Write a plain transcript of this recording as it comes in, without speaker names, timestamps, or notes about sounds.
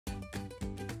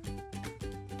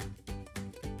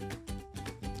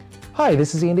Hi,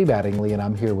 this is Andy Mattingly, and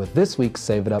I'm here with this week's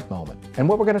Save It Up moment. And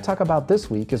what we're going to talk about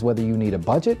this week is whether you need a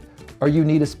budget or you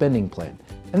need a spending plan.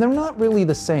 And they're not really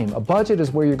the same. A budget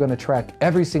is where you're going to track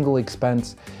every single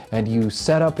expense and you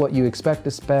set up what you expect to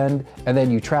spend, and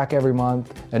then you track every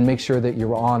month and make sure that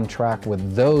you're on track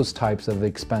with those types of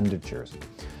expenditures.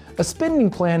 A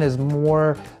spending plan is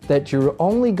more that you're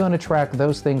only going to track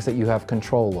those things that you have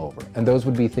control over. And those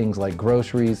would be things like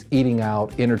groceries, eating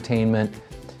out, entertainment,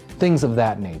 things of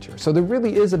that nature. So there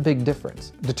really is a big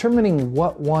difference. Determining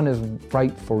what one is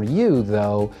right for you,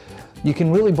 though, you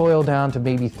can really boil down to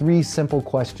maybe 3 simple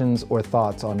questions or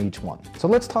thoughts on each one. So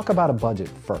let's talk about a budget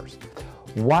first.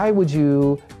 Why would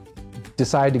you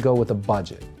decide to go with a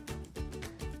budget?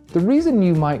 The reason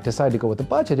you might decide to go with a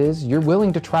budget is you're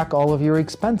willing to track all of your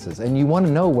expenses and you want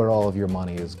to know where all of your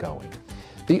money is going.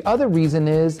 The other reason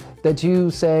is that you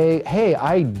say, hey,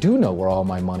 I do know where all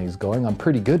my money is going. I'm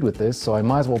pretty good with this, so I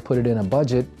might as well put it in a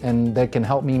budget, and that can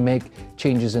help me make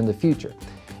changes in the future.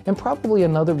 And probably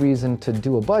another reason to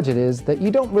do a budget is that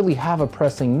you don't really have a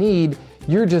pressing need.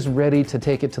 You're just ready to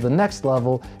take it to the next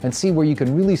level and see where you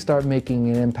can really start making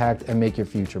an impact and make your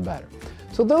future better.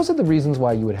 So those are the reasons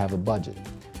why you would have a budget.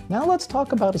 Now let's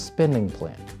talk about a spending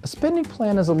plan. A spending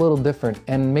plan is a little different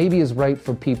and maybe is right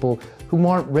for people who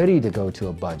aren't ready to go to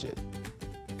a budget.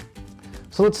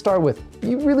 So let's start with,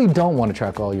 you really don't want to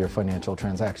track all your financial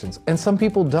transactions, and some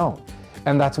people don't.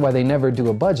 And that's why they never do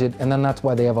a budget, and then that's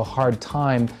why they have a hard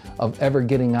time of ever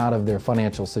getting out of their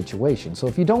financial situation. So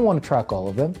if you don't want to track all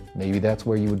of them, maybe that's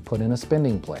where you would put in a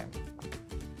spending plan.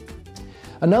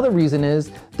 Another reason is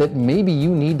that maybe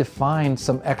you need to find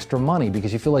some extra money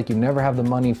because you feel like you never have the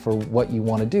money for what you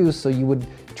want to do, so you would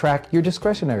track your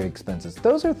discretionary expenses.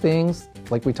 Those are things,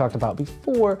 like we talked about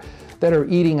before, that are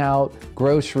eating out,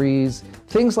 groceries,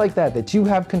 things like that that you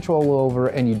have control over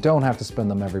and you don't have to spend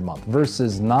them every month,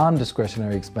 versus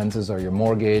non-discretionary expenses are your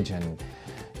mortgage and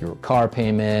your car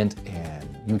payment and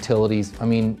utilities. I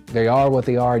mean, they are what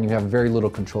they are and you have very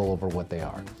little control over what they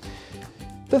are.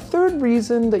 The third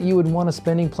reason that you would want a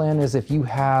spending plan is if you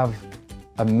have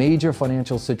a major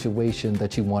financial situation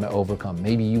that you want to overcome.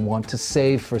 Maybe you want to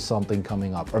save for something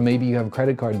coming up, or maybe you have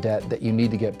credit card debt that you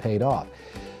need to get paid off.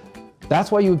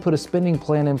 That's why you would put a spending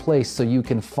plan in place, so you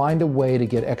can find a way to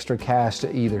get extra cash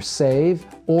to either save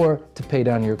or to pay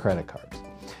down your credit cards.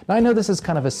 Now, I know this is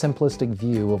kind of a simplistic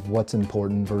view of what's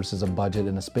important versus a budget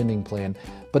and a spending plan,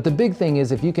 but the big thing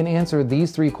is if you can answer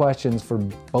these 3 questions for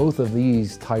both of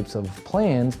these types of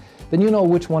plans, then you know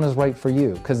which one is right for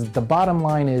you. Because the bottom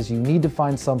line is you need to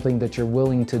find something that you're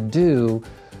willing to do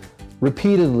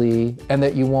repeatedly and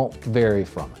that you won't vary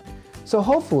from it. So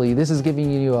hopefully this is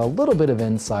giving you a little bit of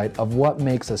insight of what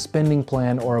makes a spending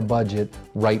plan or a budget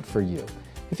right for you.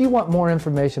 If you want more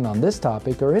information on this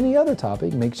topic or any other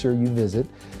topic, make sure you visit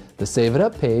the Save It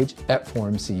Up page at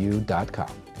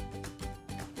formcu.com.